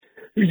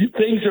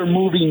things are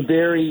moving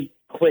very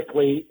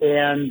quickly,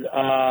 and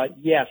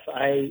yes,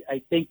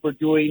 I think we're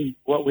doing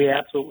what we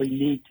absolutely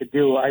need to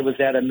do. I was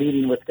at a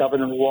meeting with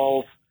Governor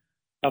Walz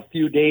a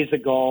few days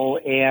ago,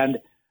 and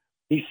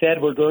he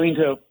said we're going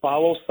to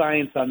follow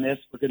science on this.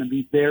 We're going to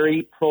be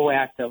very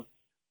proactive.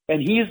 And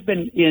he's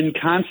been in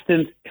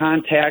constant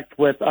contact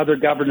with other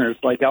governors,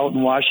 like out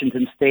in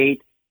Washington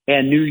State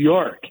and New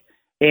York.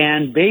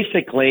 And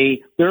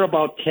basically, they're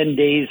about 10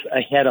 days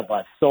ahead of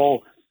us.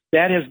 So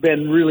that has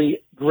been really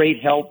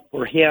great help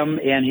for him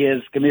and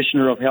his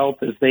commissioner of health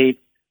as they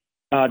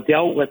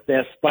dealt with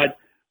this. But,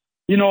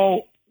 you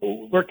know,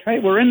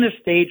 we're in this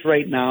stage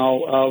right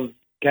now of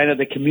kind of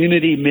the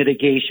community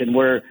mitigation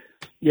where,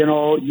 you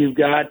know, you've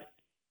got,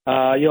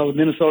 the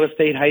Minnesota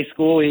State High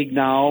School League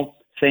now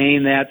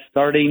saying that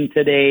starting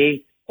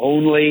today,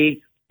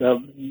 only the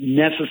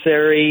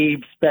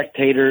necessary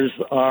spectators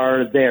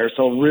are there.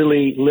 So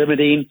really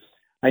limiting.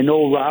 I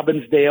know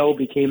Robbinsdale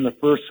became the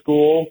first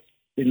school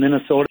in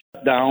Minnesota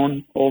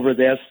down over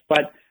this.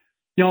 But,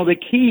 you know, the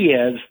key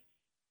is,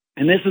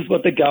 and this is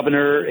what the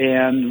governor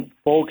and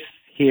folks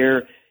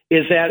here,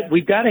 is that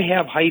we've got to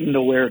have heightened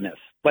awareness.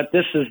 But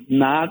this is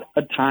not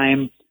a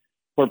time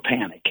for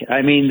panic.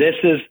 I mean, this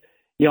is,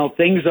 you know,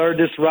 things are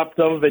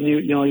disruptive, and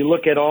you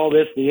look at all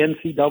this, the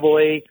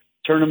NCAA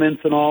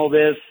tournaments and all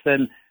this,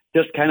 and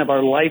just kind of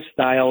our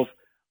lifestyles.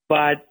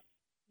 But,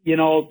 you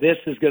know, this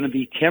is going to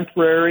be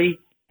temporary,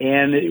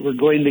 and we're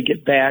going to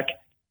get back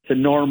to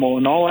normal.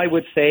 And all I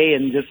would say,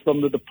 and just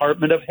from the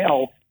Department of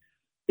Health,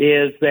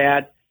 is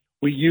that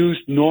we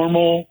use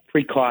normal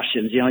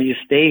precautions. You know, you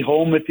stay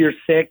home if you're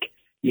sick,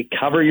 you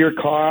cover your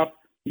cough,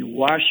 you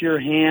wash your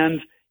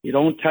hands, you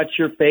don't touch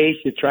your face,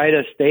 you try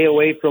to stay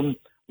away from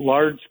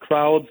large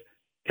crowds,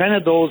 kind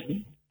of those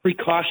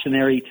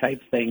precautionary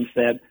type things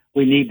that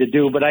we need to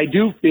do. But I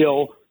do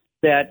feel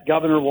that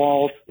Governor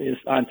Walz is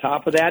on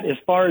top of that. As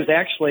far as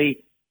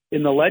actually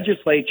in the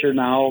legislature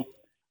now,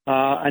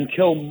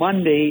 until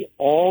Monday,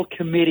 all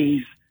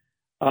committees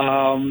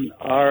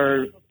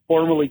are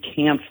formally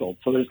canceled.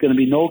 So there's going to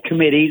be no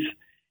committees.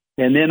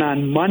 And then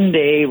on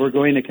Monday, we're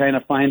going to kind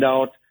of find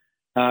out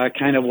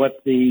kind of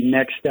what the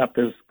next step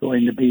is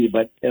going to be.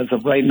 But as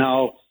of right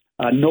now,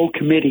 no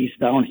committees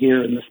down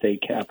here in the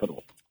state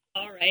capitol.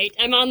 All right.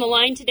 I'm on the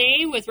line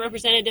today with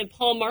Representative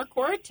Paul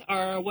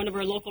Marquardt, one of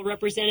our local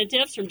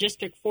representatives from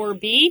District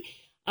 4B,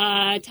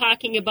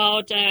 talking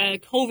about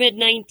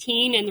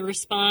COVID-19 and the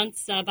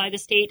response by the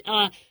state.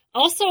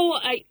 Also,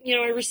 I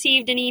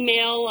received an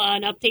email,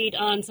 an update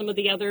on some of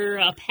the other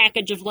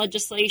package of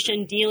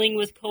legislation dealing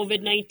with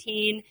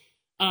COVID-19.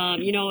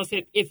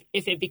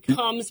 If it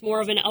becomes more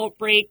of an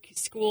outbreak,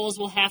 schools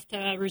will have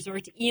to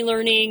resort to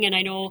e-learning. And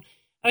I know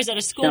I was at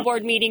a school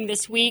board meeting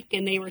this week,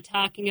 and they were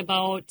talking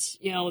about,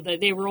 that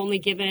they were only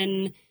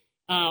given,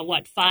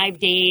 5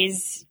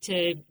 days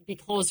to be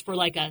closed for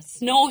like a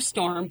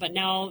snowstorm, but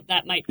now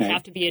that might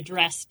have to be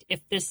addressed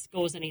if this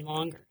goes any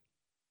longer.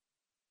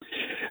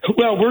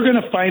 Well, we're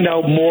going to find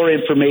out more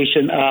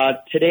information.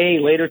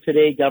 Later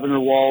today, Governor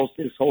Walz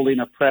is holding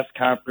a press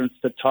conference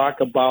to talk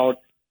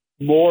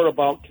more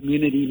about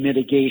community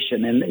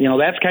mitigation. And,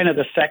 that's kind of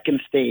the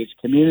second stage,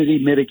 community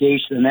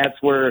mitigation. And that's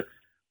where,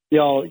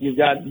 you've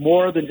got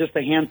more than just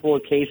a handful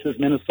of cases.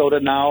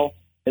 Minnesota now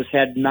has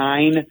had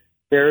 9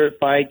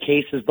 verified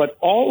cases, but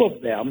all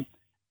of them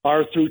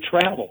are through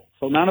travel.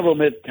 So none of them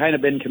have kind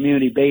of been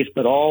community-based,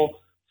 but all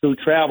through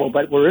travel.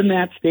 But we're in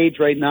that stage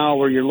right now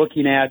where you're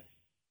looking at,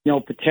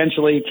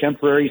 potentially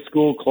temporary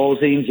school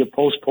closings, you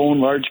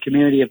postpone large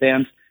community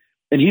events.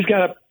 And he's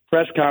got a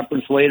press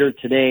conference later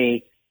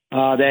today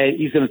that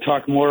he's going to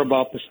talk more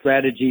about the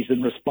strategies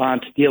in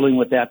response dealing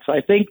with that. So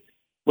I think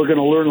we're going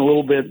to learn a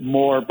little bit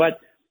more. But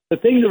the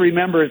thing to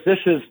remember is this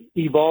is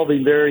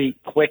evolving very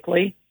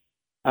quickly.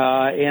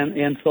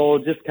 And so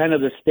just kind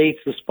of the state's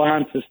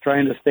response is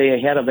trying to stay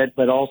ahead of it,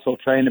 but also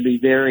trying to be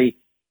very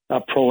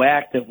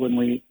proactive when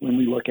we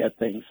look at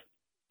things.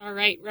 All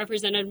right.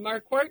 Representative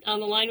Marquardt on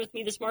the line with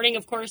me this morning.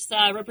 Of course,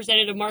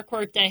 Representative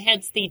Marquardt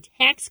heads the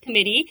tax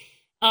committee.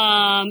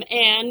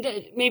 And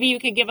maybe you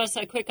could give us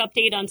a quick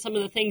update on some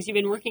of the things you've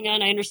been working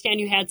on. I understand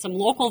you had some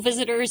local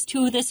visitors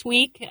too this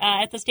week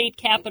at the state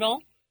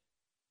capitol.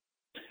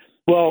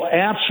 Well,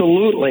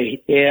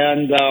 absolutely.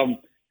 And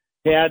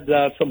had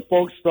some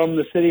folks from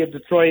the city of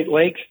Detroit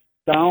Lakes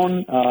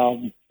down,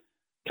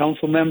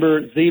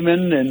 Councilmember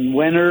Zeman and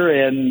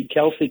Wenner and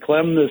Kelsey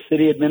Clem, the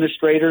city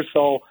administrator.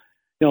 So,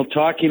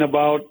 talking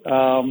about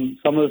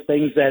some of the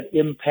things that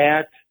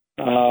impact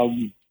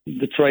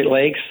Detroit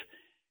Lakes.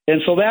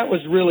 And so that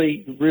was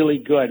really, really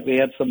good. We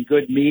had some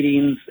good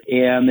meetings,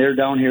 and they're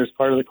down here as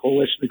part of the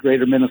Coalition of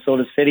Greater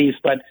Minnesota Cities.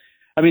 But,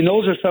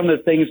 those are some of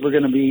the things we're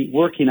going to be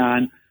working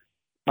on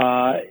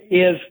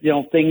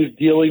things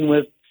dealing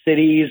with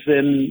cities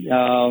and,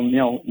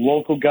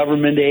 local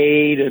government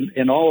aid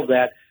and all of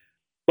that.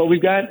 But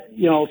we've got,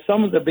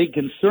 some of the big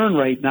concern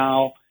right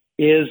now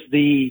is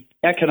the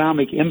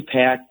economic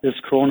impact this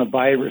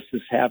coronavirus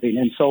is having.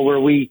 And so where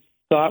we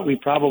thought we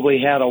probably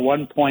had a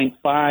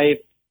 $1.5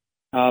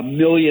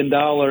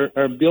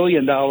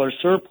 billion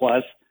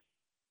surplus,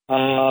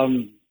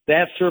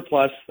 that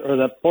surplus or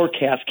the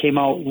forecast came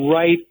out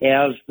right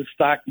as the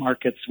stock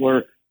markets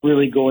were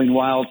really going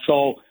wild.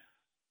 So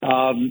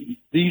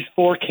these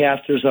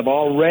forecasters have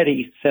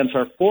already, since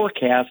our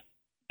forecast,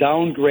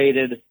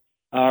 downgraded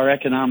our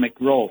economic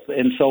growth.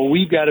 And so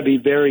we've got to be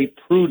very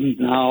prudent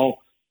now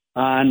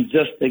on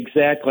just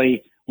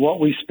exactly what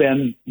we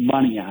spend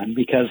money on,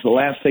 because the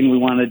last thing we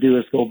want to do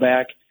is go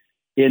back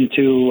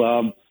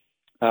into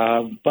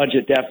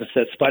budget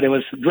deficits. But it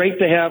was great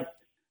to have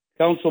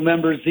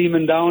Councilmember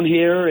Zeman down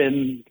here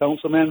and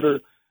Councilmember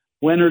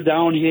Winter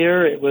down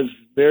here. It was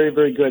very,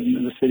 very good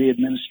in the city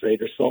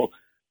administrator. So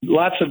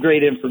lots of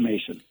great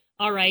information.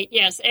 All right,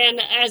 yes. And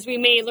as we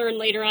may learn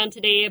later on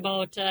today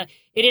about, it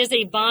is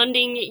a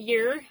bonding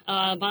year,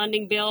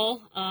 bonding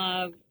bill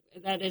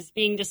that is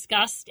being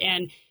discussed.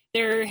 And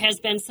there has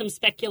been some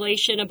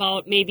speculation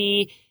about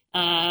maybe,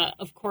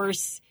 of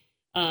course,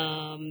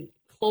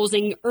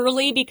 closing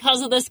early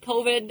because of this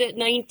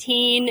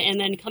COVID-19 and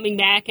then coming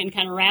back and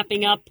kind of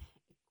wrapping up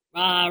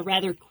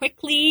rather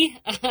quickly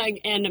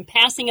and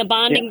passing a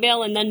bonding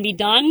bill and then be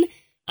done.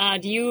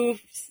 Do you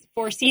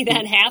foresee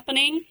that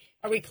happening?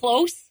 Are we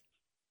close?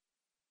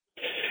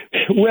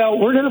 Well,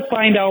 we're going to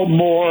find out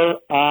more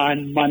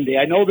on Monday.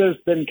 I know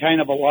there's been kind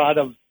of a lot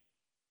of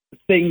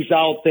things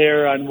out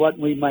there on what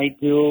we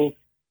might do.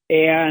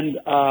 And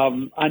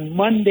on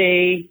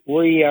Monday,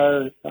 we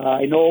are,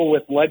 I know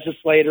with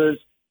legislators,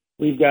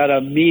 we've got a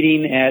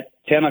meeting at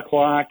 10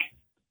 o'clock,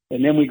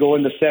 and then we go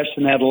into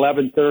session at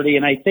 11:30.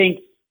 And I think,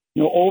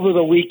 over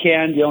the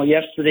weekend,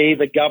 yesterday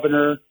the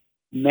governor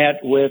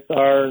met with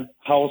our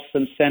House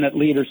and Senate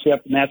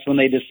leadership, and that's when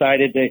they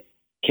decided to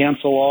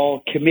cancel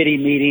all committee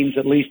meetings,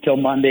 at least till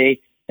Monday.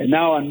 And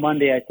now on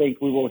Monday, I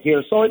think we will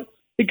hear. So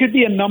it could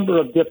be a number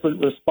of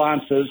different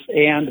responses.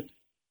 And,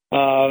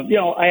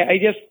 I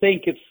just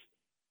think it's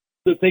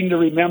the thing to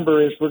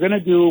remember is we're going to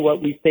do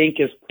what we think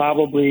is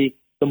probably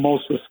the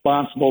most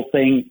responsible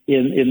thing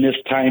in this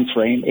time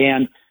frame.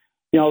 And,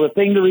 the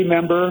thing to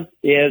remember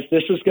is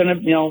this is going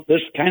to,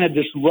 this kind of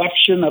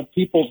disruption of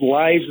people's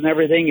lives and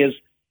everything is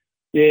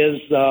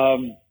it's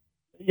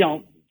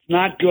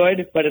not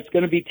good, but it's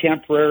going to be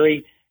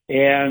temporary.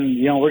 And,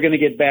 we're going to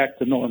get back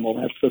to normal.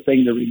 That's the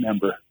thing to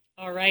remember.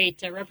 All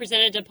right.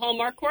 Representative Paul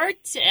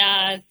Marquardt,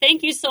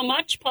 thank you so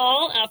much,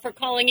 Paul, for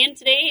calling in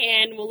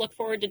today. And we'll look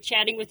forward to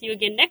chatting with you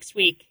again next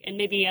week and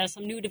maybe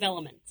some new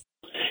developments.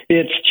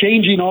 It's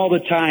changing all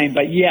the time.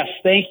 But, yes,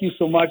 thank you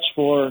so much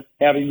for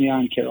having me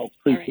on, Carol.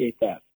 Appreciate that.